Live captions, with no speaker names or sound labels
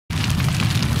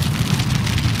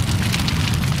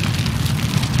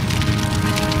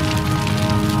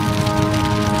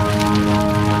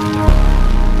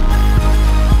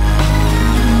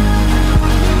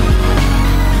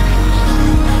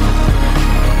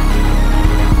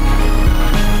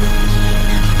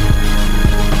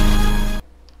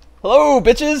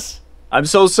go, bitches! I'm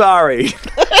so sorry.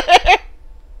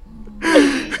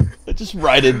 Just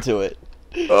right into it.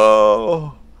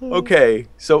 Oh, okay.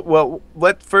 So, well,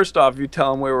 first off, you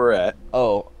tell them where we're at.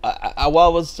 Oh,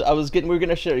 while we were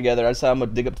gonna share it together. I decided I'm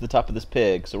gonna dig up to the top of this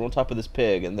pig. So we're on top of this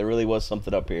pig, and there really was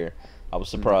something up here. I was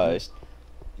surprised.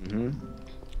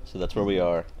 So that's where we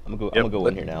are. I'm gonna go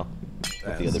in here now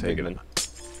with the other pigmen.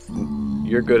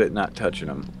 You're good at not touching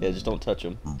them. Yeah, just don't touch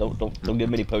them. Don't give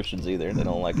them any potions either. They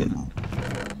don't like it.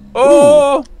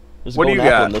 Oh! Ooh, there's a What do you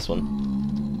golden apple got? in this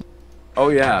one. Oh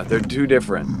yeah, they're two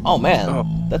different. Oh man, Oh.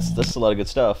 that's a lot of good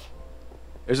stuff.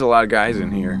 There's a lot of guys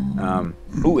in here.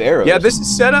 Ooh, arrows. Yeah, this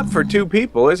is set up for 2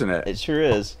 people, isn't it? It sure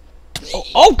is.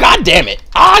 Oh god damn it!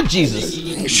 Ah,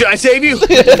 Jesus! Should I save you?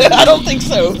 I don't think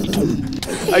so.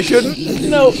 I shouldn't.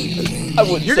 No, I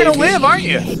wouldn't. You're save gonna you. live, aren't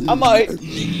you? I might.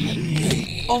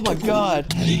 Oh my god,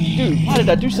 dude! Why did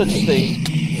I do such a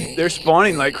thing? They're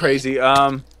spawning like crazy.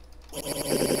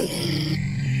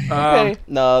 Okay.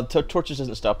 No, torches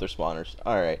doesn't stop their spawners.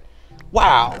 All right.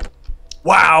 Wow.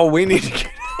 Wow, we need to get.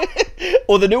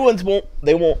 Well, the new ones won't.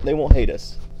 They won't hate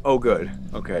us. Oh, good.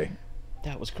 Okay.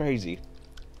 That was crazy.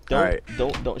 All right.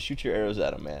 Don't shoot your arrows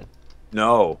at them, man.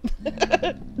 No.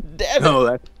 Damn it. No,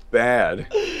 that's bad.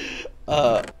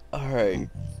 All right.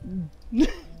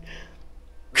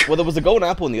 Well, there was a golden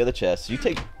apple in the other chest. You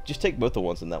just take both the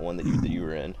ones in that one that you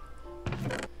were in.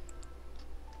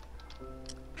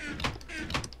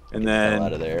 And Get the hell then,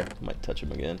 out of there. Might touch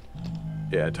him again.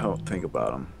 yeah, don't think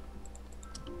about them.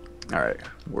 All right,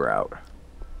 we're out.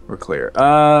 We're clear.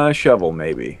 Shovel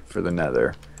maybe for the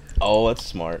nether. Oh, that's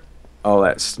smart. Oh,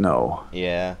 that's snow.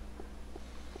 Yeah.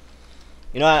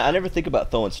 You know, I never think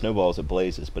about throwing snowballs at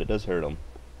blazes, but it does hurt them.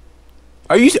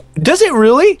 Are you? Does it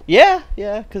really? Yeah,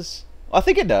 because I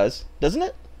think it does, doesn't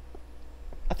it?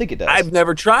 I think it does. I've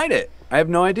never tried it. I have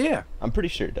no idea. I'm pretty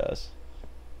sure it does.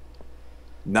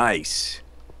 Nice.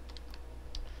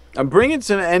 I'm bringing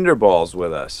some ender balls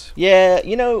with us. Yeah,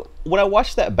 you know, when I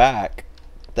watched that back,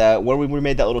 that where we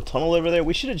made that little tunnel over there,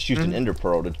 we should have just used an ender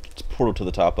pearl to portal to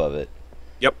the top of it.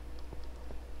 Yep.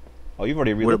 Oh, you've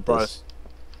already relit this.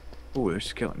 Ooh, there's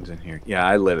skeletons in here. Yeah,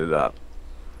 I lit it up.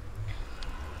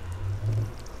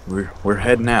 We're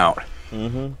heading out.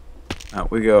 Out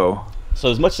we go.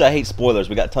 So as much as I hate spoilers,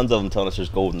 we got tons of them telling us there's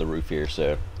gold in the roof here.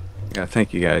 So. Yeah,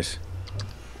 thank you guys.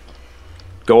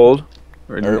 Gold?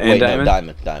 Or wait, diamond?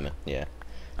 no, diamond. Yeah.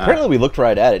 Apparently we looked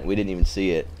right at it and we didn't even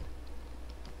see it.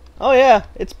 Oh yeah,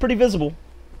 it's pretty visible.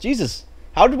 Jesus,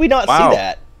 how did we not see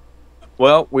that?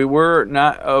 Well, we were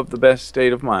not of the best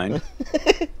state of mind.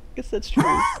 Guess that's true.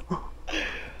 Wow.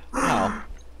 I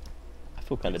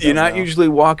feel kind of. You're not usually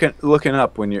looking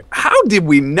up when you're. How did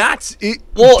we not see?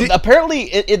 Well,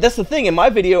 apparently that's the thing. In my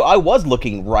video, I was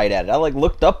looking right at it. I like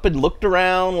looked up and looked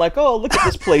around, like, oh, look at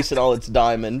this place and all its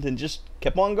diamond, and just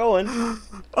kept on going.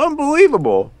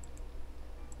 Unbelievable.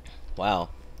 Wow.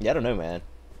 Yeah, I don't know, man.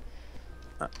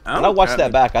 When I watched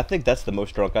that back, I think that's the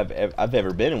most drunk I've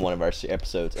ever been in one of our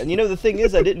episodes. And you know, the thing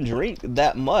is, I didn't drink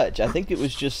that much. I think it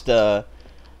was just, I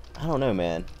don't know,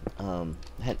 man.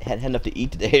 Had enough to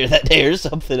eat today or that day or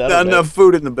something. I don't Not know. enough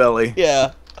food in the belly.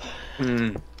 Yeah.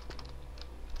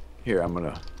 Here, I'm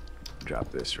gonna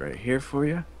drop this right here for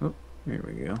you. Oh, here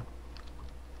we go.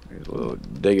 There's a little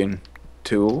digging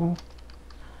tool.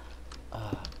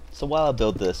 So while I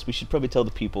build this, we should probably tell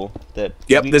the people that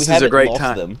This is a great lost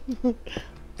time. Them.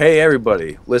 Hey,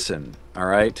 everybody, listen. All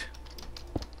right.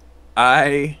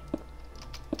 I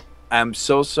am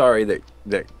so sorry that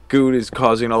Guude is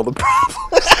causing all the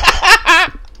problems.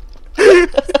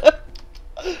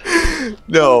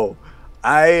 No,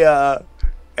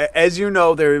 as you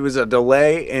know, there was a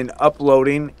delay in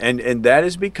uploading, and that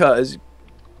is because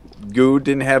Guude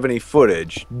didn't have any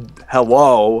footage.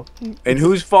 Hello, and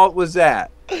whose fault was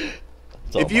that?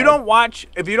 If you don't watch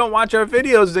our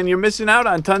videos, then you're missing out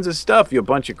on tons of stuff. You a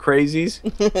bunch of crazies.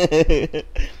 Yeah,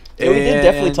 we did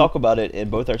definitely talk about it in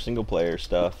both our single player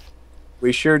stuff.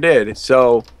 We sure did.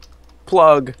 So,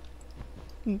 plug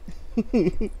to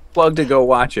go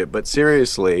watch it. But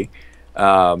seriously,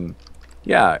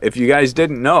 yeah, if you guys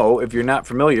didn't know, if you're not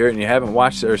familiar and you haven't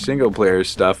watched our single player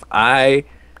stuff, I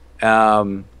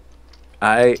am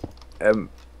a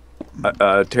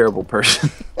terrible person.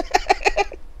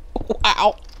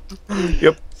 Wow.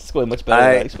 Yep. It's going much better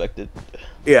than I expected.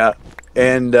 Yeah,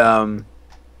 and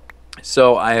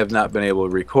so I have not been able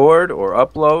to record or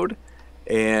upload,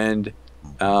 and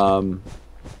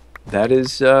that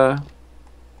is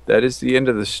the end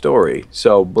of the story.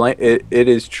 So it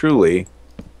is truly.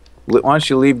 Why don't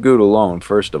you leave Guude alone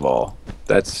first of all?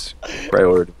 That's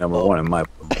priority number one in my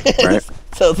book, right?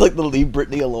 Sounds like the Leave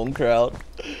Britney Alone crowd.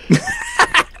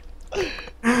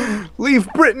 Leave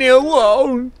Brittany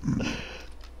alone.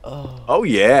 Oh. Oh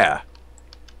yeah.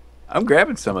 I'm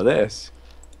grabbing some of this.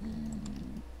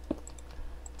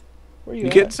 Where you You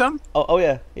at? getting some? Oh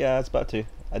yeah. Yeah, I was about to.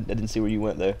 I didn't see where you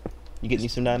went though. You getting you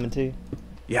some diamond too?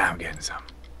 Yeah, I'm getting some.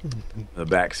 The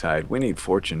backside. We need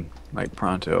fortune, like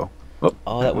pronto.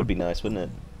 Oh, that would be nice, wouldn't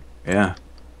it? Yeah.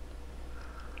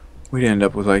 We'd end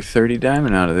up with like 30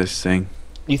 diamond out of this thing.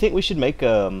 You think we should make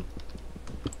a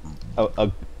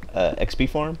XP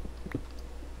farm?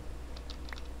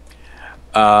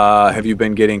 Have you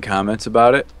been getting comments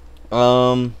about it?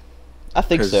 I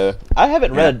think so. I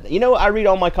haven't read. You know, I read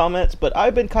all my comments, but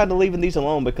I've been kind of leaving these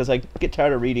alone because I get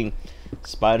tired of reading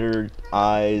spider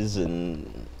eyes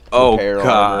and repair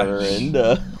armor and.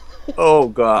 Oh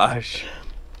gosh.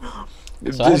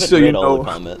 So I haven't read all the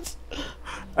comments.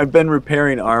 I've been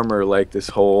repairing armor like this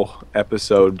whole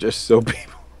episode just so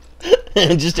people.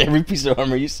 Just every piece of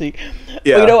armor you see.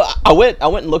 Yeah. Well, you know, I went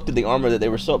and looked at the armor that they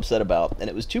were so upset about, and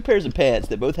it was 2 pairs of pants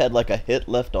that both had like a hit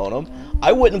left on them.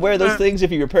 I wouldn't wear those things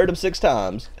if you repaired them 6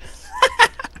 times.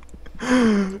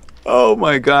 Oh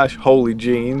my gosh, holy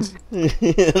jeans.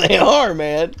 They are,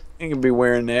 man. You can be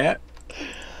wearing that.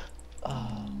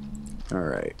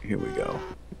 Alright, here we go.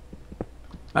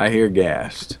 I hear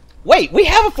gassed. Wait, we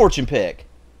have a fortune pick.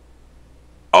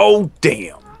 Oh,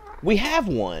 damn. We have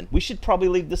one. We should probably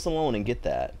leave this alone and get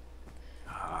that.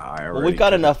 Well, we've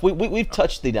got enough. We've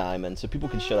touched the diamond, so people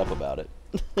can shut up about it.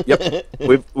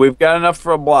 Yep, we've got enough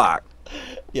for a block.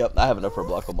 Yep, I have enough for a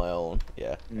block on my own.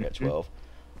 Yeah, I got 12.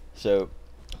 So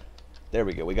there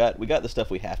we go. We got the stuff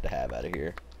we have to have out of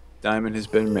here. Diamond has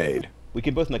been made. We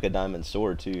could both make a diamond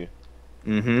sword too.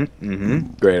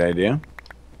 Great idea.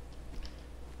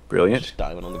 Brilliant. Just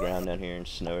diamond on the ground down here and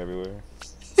snow everywhere.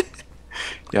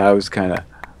 Yeah, I was kind of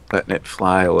letting it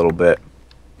fly a little bit.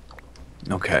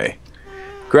 Okay.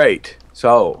 Great.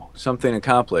 So, something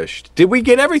accomplished. Did we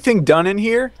get everything done in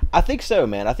here? I think so,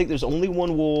 man. I think there's only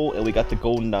 1 wool, and we got the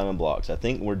golden diamond blocks. I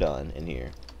think we're done in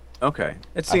here. Okay.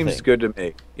 It seems good to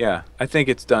me. Yeah, I think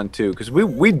it's done too. Because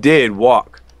we did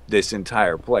walk this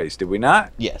entire place, did we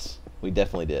not? Yes, we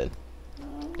definitely did.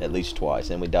 At least twice.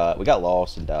 And we died. We got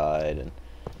lost and died. And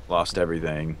lost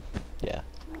everything. Yeah.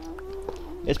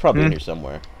 It's probably in here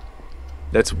somewhere.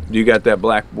 You got that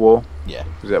black wool? Yeah.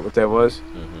 Is that what that was?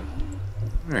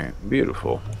 Mm-hmm. Alright,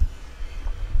 beautiful.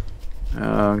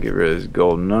 Get rid of this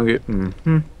golden nugget.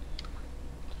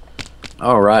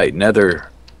 Alright,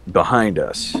 nether behind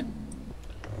us.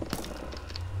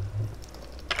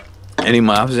 Any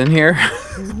mobs in here?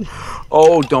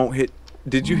 Oh, don't hit.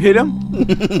 Did you hit him?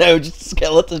 No, just a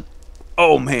skeleton.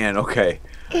 Oh, man, okay.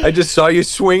 I just saw you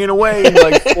swinging away and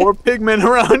like 4 pigmen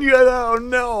around you. Oh,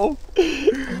 no.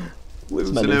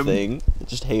 It's my new thing. I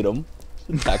just hate them.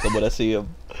 Attack them when I see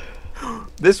them.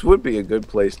 This would be a good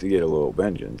place to get a little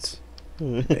vengeance.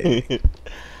 I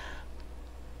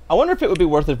wonder if it would be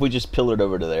worth it if we just pillared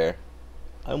over to there.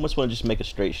 I almost want to just make a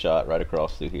straight shot right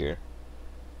across through here. Do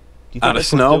you think out of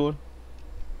snow?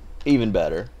 Even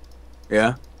better.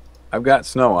 Yeah. I've got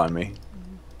snow on me.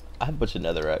 I have a bunch of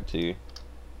netherrack too.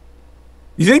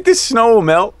 You think this snow will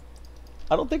melt?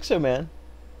 I don't think so, man.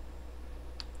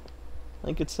 I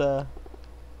think it's good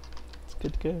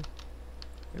to go.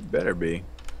 It better be.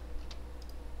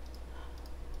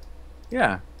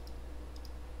 Yeah.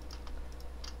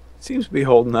 Seems to be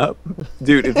holding up.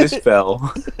 Dude, if this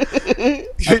fell.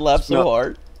 I'd laugh so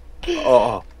hard.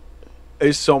 Oh.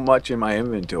 There's so much in my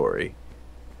inventory.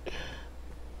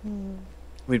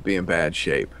 We'd be in bad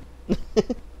shape.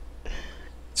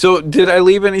 So, did I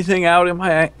leave anything out in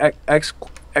my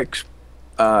exclamation?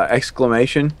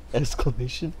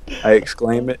 Exclamation? I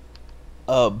exclaim it.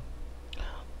 Well,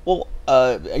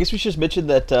 I guess we should just mention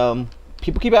that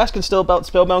people keep asking still about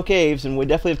Spellbound Caves, and we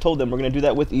definitely have told them we're going to do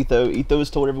that with Etho. Etho has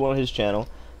told everyone on his channel.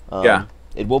 Yeah.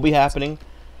 It will be happening.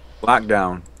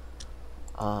 Lockdown.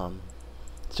 As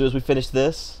soon as we finish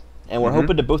this, and we're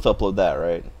hoping to both upload that,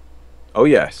 right? Oh,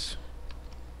 yes.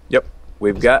 Yep.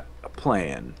 We've got a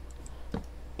plan.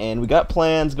 And we got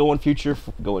plans going forward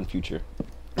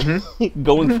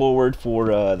for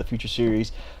the future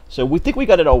series. So we think we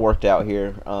got it all worked out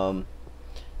here.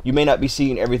 You may not be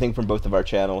seeing everything from both of our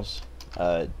channels.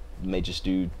 You may just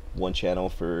do one channel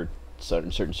for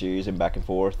certain series and back and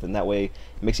forth, and that way it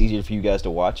makes it easier for you guys to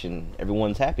watch, and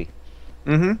everyone's happy.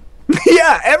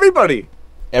 Yeah, everybody.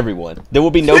 Everyone. There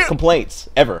will be no complaints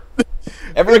ever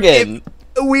again.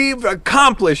 We've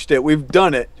accomplished it. We've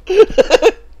done it.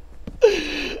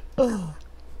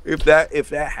 If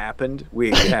that happened, we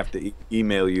have to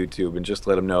email YouTube and just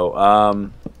let them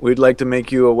know. We'd like to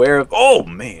make you aware of. Oh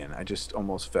man, I just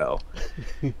almost fell.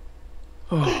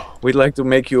 We'd like to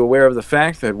make you aware of the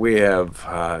fact that we have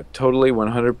totally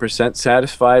 100%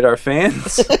 satisfied our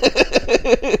fans.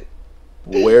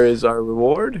 Where is our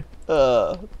reward?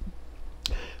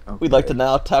 We'd like to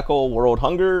now tackle world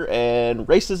hunger and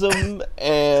racism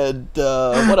and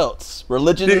what else?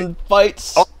 Religion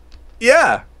fights. Oh,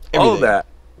 yeah, everything. All of that.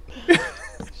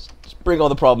 Just bring all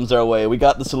the problems our way. We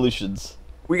got the solutions.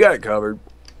 We got it covered.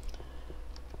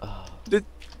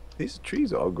 These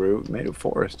trees all grew. Made a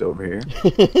forest over here.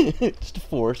 Just a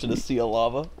forest and a sea of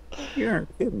lava. You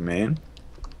aren't kidding, man.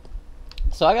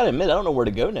 So I gotta admit, I don't know where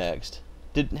to go next.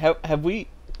 Do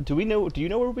you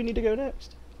know where we need to go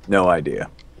next? No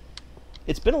idea.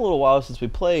 It's been a little while since we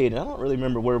played, and I don't really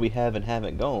remember where we have and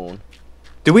haven't gone.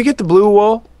 Did we get the blue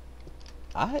wool?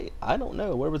 I don't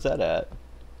know. Where was that at?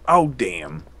 Oh,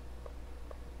 damn.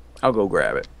 I'll go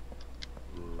grab it.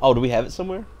 Oh, do we have it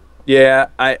somewhere? Yeah,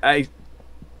 I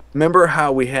remember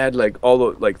how we had like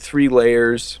all the 3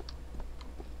 layers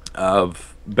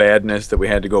of badness that we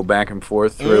had to go back and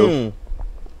forth through.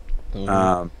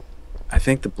 I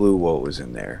think the blue wool was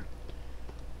in there.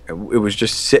 It was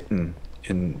just sitting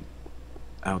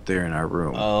out there in our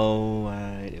room. Oh,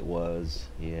 right, it was.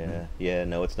 Yeah, yeah.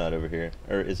 No, it's not over here.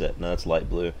 Or is it? No, it's light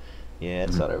blue. Yeah,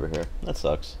 it's not over here. That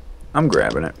sucks. I'm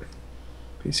grabbing it.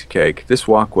 Piece of cake. This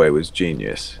walkway was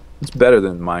genius. It's better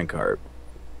than the minecart.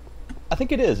 I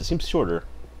think it is. It seems shorter.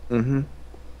 Mm-hmm.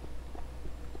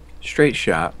 Straight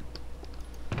shot.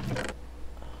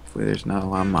 Hopefully there's not a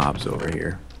lot of mobs over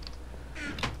here.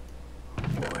 Oh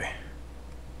boy.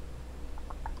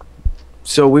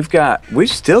 So we've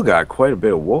still got quite a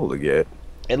bit of wool to get.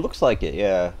 It looks like it,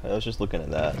 yeah. I was just looking at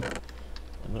that.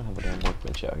 I'm gonna have a damn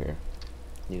workbench out here.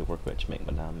 Need a workbench to make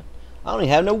my diamond. I don't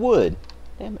even have no wood.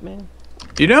 Damn it, man.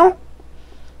 You know?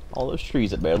 All those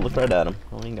trees up there. Look right at them.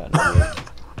 I don't even got no wood.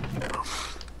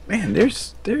 Man,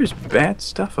 there's bad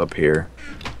stuff up here.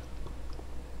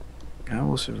 I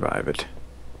will survive it.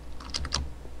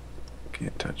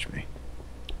 Can't touch me.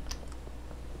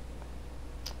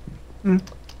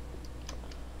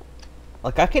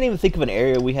 Like, I can't even think of an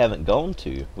area we haven't gone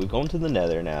to. We've gone to the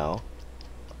Nether now.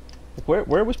 Like,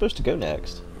 where are we supposed to go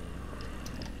next?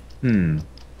 I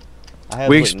have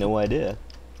like, no idea.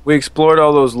 We explored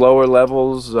all those lower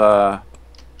levels of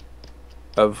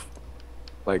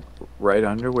like right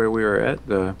under where we were at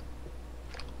the.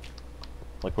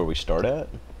 Like where we start at?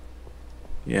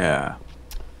 Yeah.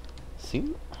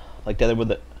 See, like down there with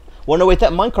the. Well, no, wait.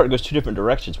 That minecart goes 2 different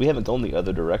directions. We haven't gone the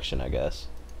other direction, I guess.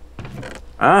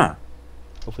 Ah.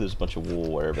 Hopefully, there's a bunch of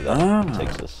wool wherever that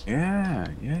takes us. Yeah.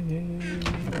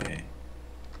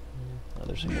 Oh,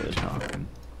 there's some wood. Talking.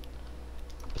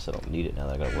 Guess I don't need it now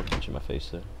that I got a workbench in my face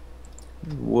though.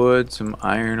 Wood, some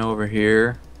iron over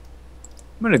here.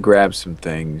 I'm gonna grab some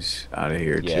things out of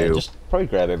here too. Yeah, just probably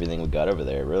grab everything we got over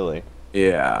there, really.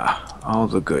 Yeah, all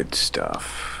the good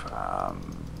stuff.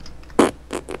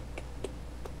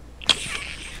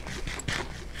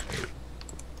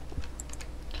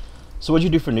 So what'd you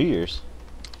do for New Year's?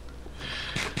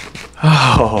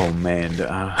 Oh, man.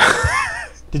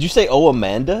 Did you say, oh,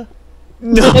 Amanda?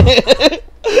 No.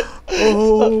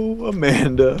 Oh,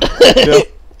 Amanda.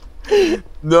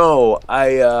 No,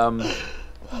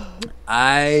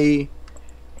 I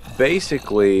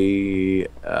basically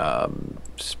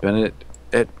spent it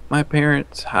at my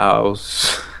parents'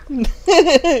 house.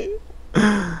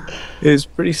 It's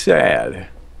pretty sad.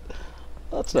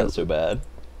 That's not so bad.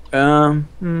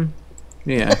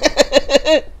 Yeah.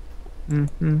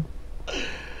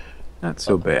 Not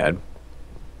so bad.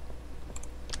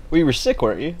 Well, you were sick,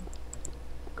 weren't you?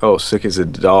 Oh, sick as a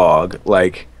dog.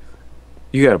 Like,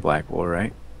 you got a black wool,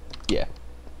 right? Yeah.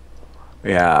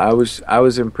 Yeah, I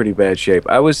was in pretty bad shape.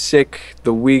 I was sick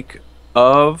the week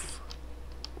of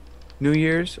New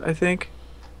Year's, I think.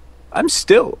 I'm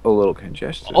still a little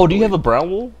congested. Oh, do you have a brown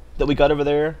wool that we got over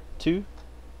there, too?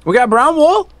 We got brown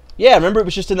wool? Yeah, remember it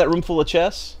was just in that room full of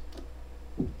chests?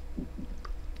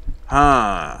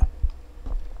 Huh.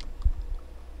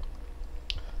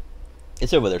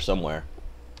 It's over there somewhere.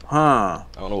 Huh.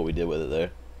 I don't know what we did with it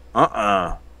there.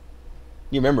 Uh-uh.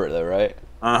 You remember it though, right?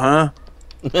 Uh-huh.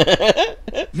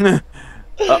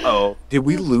 Uh-oh. Did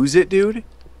we lose it, dude?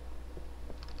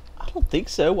 I don't think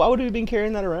so. Why would we have been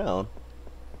carrying that around?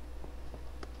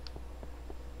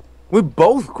 We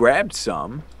both grabbed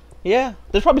some. Yeah.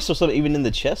 There's probably still some even in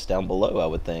the chest down below, I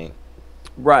would think.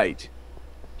 Right.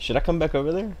 Should I come back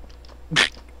over there?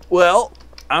 Well,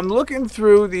 I'm looking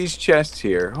through these chests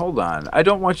here. Hold on. I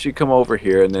don't want you to come over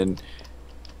here and then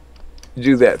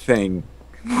do that thing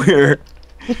where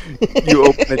you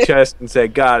open the chest and say,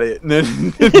 got it, and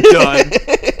then done.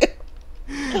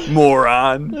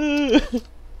 Moron.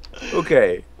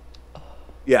 Okay.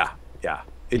 Yeah, yeah.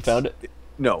 You found it?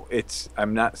 No,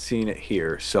 I'm not seeing it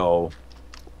here, so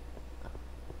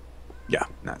yeah,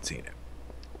 not seeing it.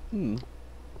 Hmm.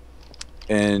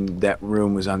 And that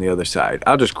room was on the other side.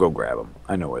 I'll just go grab them.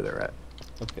 I know where they're at.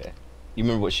 Okay. You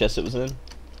remember what chest it was in?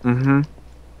 Mm-hmm.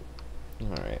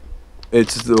 All right.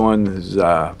 It's the one that's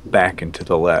back and to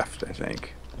the left, I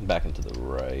think. Back into the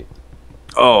right.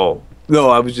 Oh no,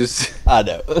 I was just. I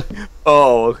know.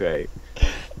 Oh, okay.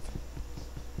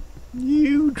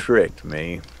 You tricked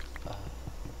me.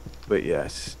 But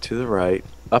yes, to the right,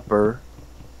 upper.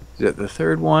 Is that the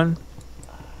third one?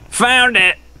 Found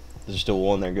it! There's still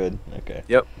one there, good? Okay.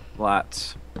 Yep,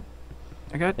 lots.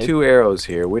 I got 2 arrows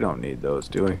here. We don't need those,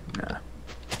 do we? Nah.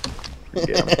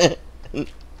 Forget 'em.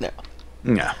 No.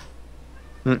 Nah.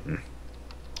 Mm-mm.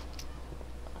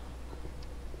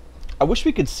 I wish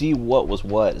we could see what was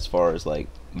what as far as, like,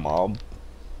 mob,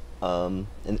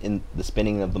 in the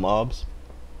spinning of the mobs.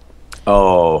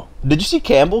 Oh. Did you see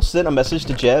Campbell sent a message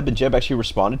to Jeb, and Jeb actually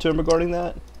responded to him regarding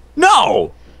that?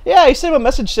 No! Yeah, he sent him a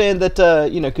message saying that,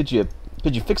 you know, could you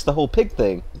fix the whole pig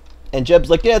thing? And Jeb's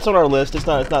like, yeah, it's on our list. It's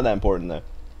not that important, though.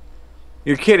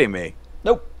 You're kidding me.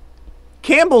 Nope.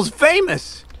 Campbell's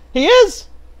famous. He is!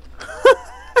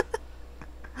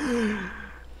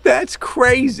 That's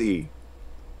crazy.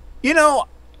 You know,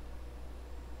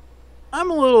 I'm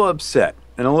a little upset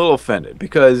and a little offended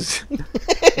because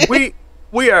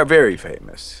we are very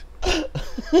famous.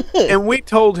 And we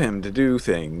told him to do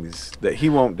things that he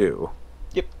won't do.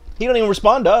 Yep. He don't even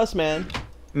respond to us, man.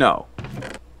 No.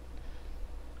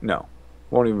 No.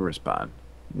 Won't even respond.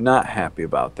 Not happy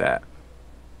about that.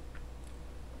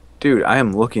 Dude, I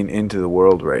am looking into the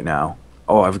world right now.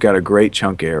 Oh, I've got a great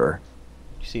chunk error.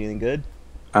 You see anything good?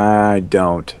 I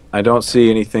don't. I don't see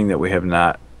anything that we have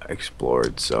not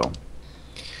explored, so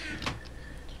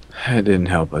it didn't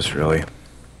help us really.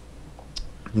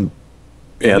 Yeah,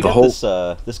 we the got whole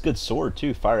this good sword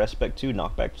too, fire aspect 2,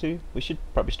 knockback 2. We should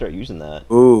probably start using that.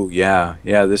 Ooh, yeah.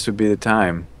 Yeah, this would be the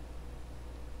time.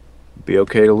 Be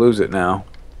okay to lose it now.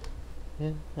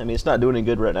 Yeah. I mean, it's not doing any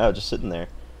good right now, just sitting there.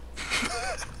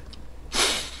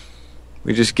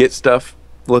 We just get stuff,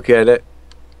 look at it,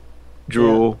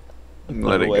 drool, Yeah. and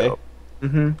let it away. go.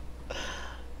 Mm-hmm.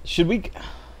 Should we? Do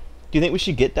you think we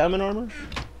should get diamond armor?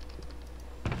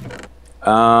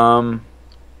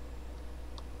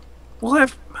 We'll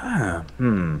have.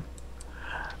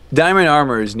 Diamond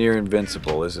armor is near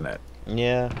invincible, isn't it?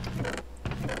 Yeah.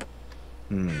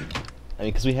 Hmm. I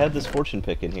mean, because we had this fortune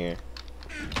pick in here.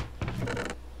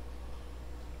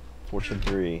 Fortune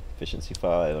 3, efficiency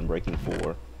 5, unbreaking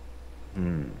 4.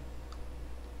 Hmm.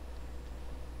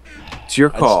 It's your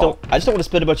call. I just don't want to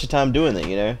spend a bunch of time doing it,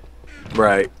 you know?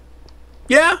 Right.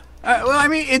 Yeah. Well, I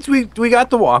mean, we got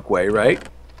the walkway, right?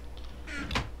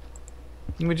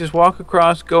 We just walk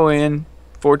across, go in,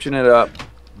 fortune it up,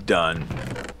 done.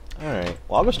 Alright.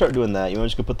 Well, I'm going to start doing that. You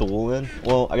want to just go put the wool in?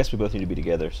 Well, I guess we both need to be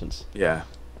together since... Yeah.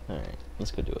 Alright.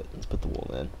 Let's go do it. Let's put the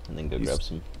wool in and then go grab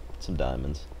some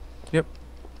diamonds. Yep.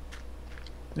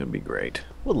 It'll be great.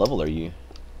 What level are you?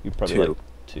 You're probably 2. like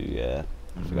 2, yeah.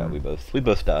 I forgot we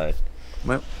both died.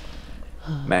 Well,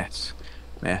 mass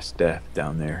death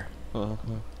down there.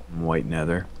 White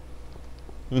nether.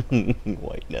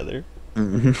 White nether.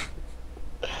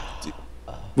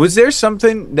 Was there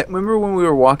something that, remember when we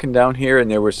were walking down here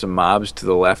and there were some mobs to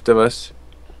the left of us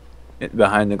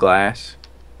behind the glass?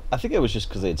 I think it was just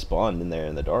because they had spawned in there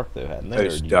in the dark, though, hadn't they? It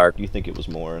was dark. Do you think it was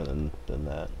more than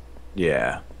that?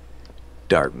 Yeah.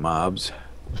 Dark mobs.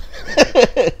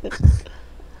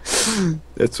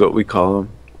 That's what we call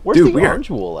them. Where's Dude, the orange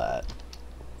wool at?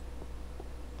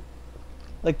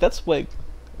 Like, that's like...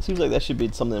 It seems like that should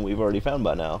be something we've already found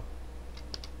by now.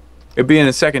 It'd be in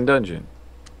the second dungeon.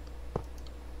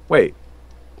 Wait.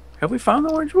 Have we found the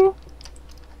orange wool?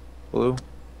 Blue.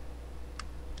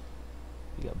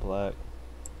 You got black.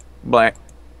 Black.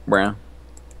 Brown.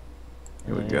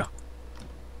 Here we Right. go.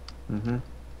 Mm-hmm.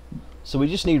 So we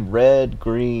just need red,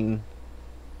 green...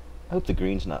 I hope the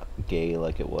green's not gay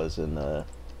like it was in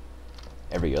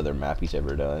every other map he's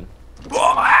ever done.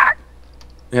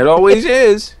 It always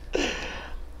is.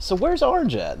 So where's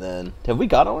orange at, then? Have we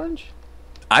got orange?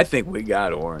 I think we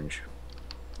got orange.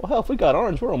 Well, hell, if we got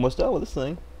orange, we're almost done with this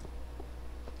thing.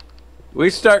 We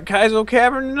start Kaizo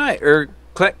Cavern tonight. Or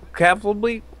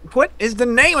Cavalry. What is the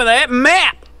name of that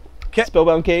map?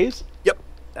 Spellbound Caves? Yep.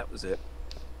 That was it.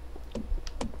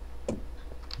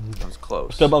 That was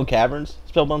close. Spellbound Caverns?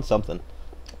 Spellbound something.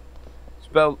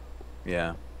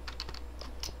 Yeah.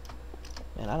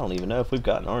 Man, I don't even know if we've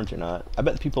gotten orange or not. I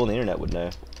bet the people on the internet would know.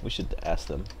 We should ask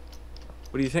them.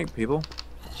 What do you think, people?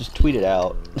 Just tweet it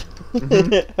out.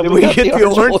 Mm-hmm. Have Did we got get the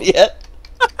orange wool yet?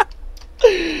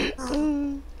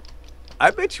 I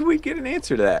bet you we get an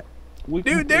answer to that.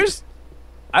 Dude, there's...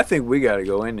 I think we got to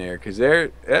go in there because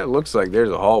it looks like there's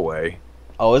a hallway.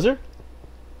 Oh, is there?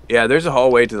 Yeah, there's a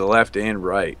hallway to the left and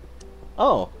right.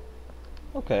 Oh.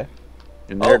 Okay.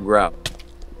 And they're grout.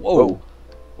 Whoa.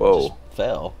 Whoa. Just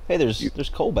fell. Hey, there's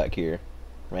coal back here.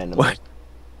 Randomly. What?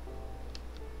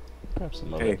 Grab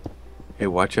some of it. Hey,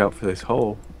 watch out for this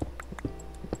hole.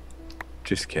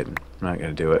 Just kidding. I'm not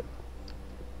going to do it.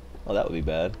 Oh, that would be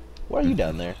bad. Why are you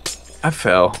down there? I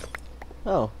fell.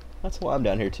 Oh, that's why I'm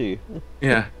down here too.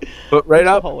 Yeah. But right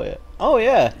up. Hallway. Oh,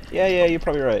 yeah. Yeah, you're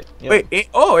probably right. Yep. Wait,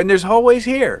 and there's hallways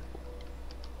here.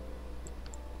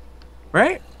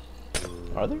 Right?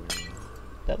 Are there?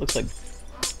 That looks like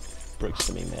bricks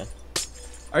to me, man.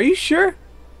 Are you sure?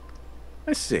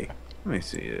 Let's see. Let me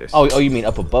see this. Oh, you mean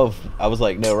up above? I was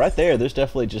like, no, right there. There's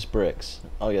definitely just bricks.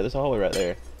 Oh yeah, there's a hallway right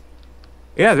there.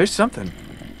 Yeah, there's something.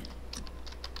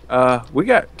 We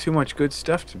got too much good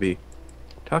stuff to be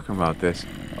talking about this.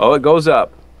 Oh, it goes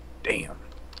up. Damn.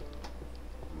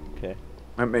 Okay.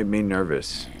 That made me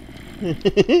nervous.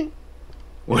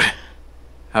 What?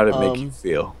 How did it make you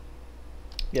feel?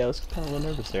 Yeah, I was kind of a little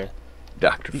nervous there.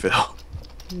 Dr. Phil.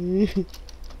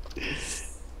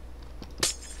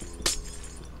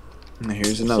 And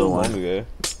here's another one. So long ago.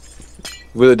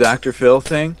 With a Dr. Phil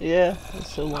thing? Yeah,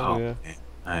 that's so long ago.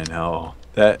 I know.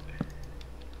 That...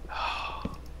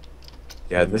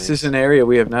 Yeah, this is an area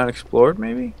we have not explored,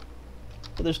 maybe?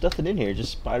 But there's nothing in here,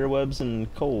 just spider webs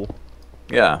and coal.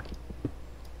 Yeah.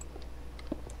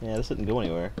 Yeah, this didn't go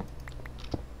anywhere.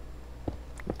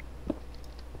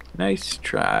 Nice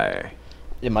try.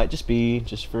 It might just be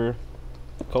just for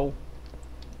coal.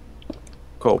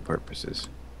 Coal purposes.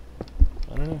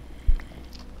 I don't know.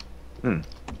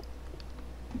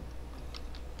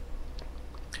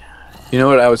 You know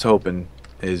what I was hoping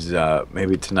is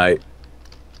maybe tonight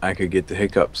I could get the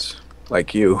hiccups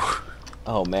like you.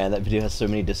 Oh man, that video has so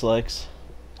many dislikes.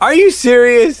 Are you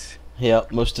serious?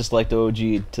 Yep, most disliked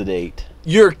OOG to date.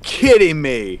 You're kidding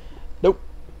me. Nope.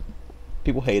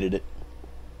 People hated it.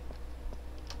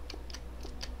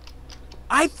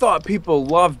 I thought people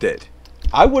loved it.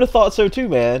 I would have thought so too,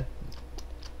 man.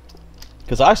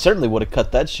 Because I certainly would have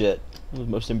cut that shit. It was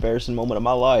the most embarrassing moment of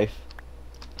my life.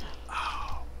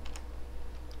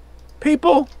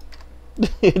 People?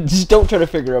 Just don't try to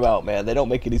figure them out, man. They don't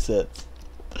make any sense.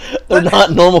 They're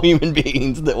not normal human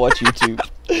beings that watch YouTube.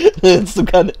 It's some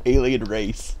kind of alien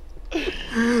race.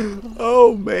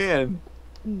 Oh, man.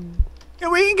 Yeah,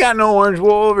 we ain't got no orange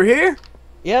wool over here.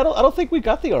 Yeah, I don't think we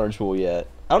got the orange wool yet.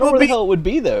 I don't know where the hell it would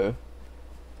be, though.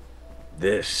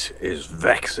 This is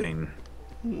vexing.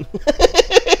 Have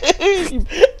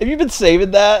you been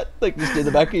saving that? Like, just in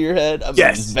the back of your head?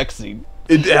 Yes. It's vexing.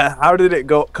 How did it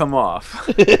come off?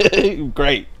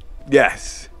 Great.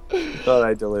 Yes. Thought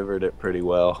I delivered it pretty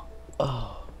well.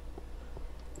 Oh.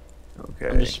 Okay.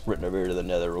 I'm just sprinting over here to the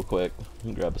nether real quick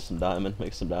and grab some diamond,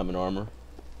 make some diamond armor.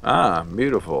 Ah,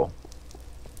 beautiful.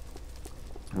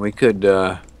 We could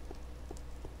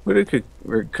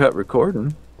cut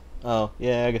recording. Oh,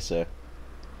 yeah, I guess so.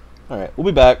 Alright, we'll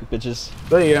be back, bitches.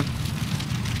 See ya.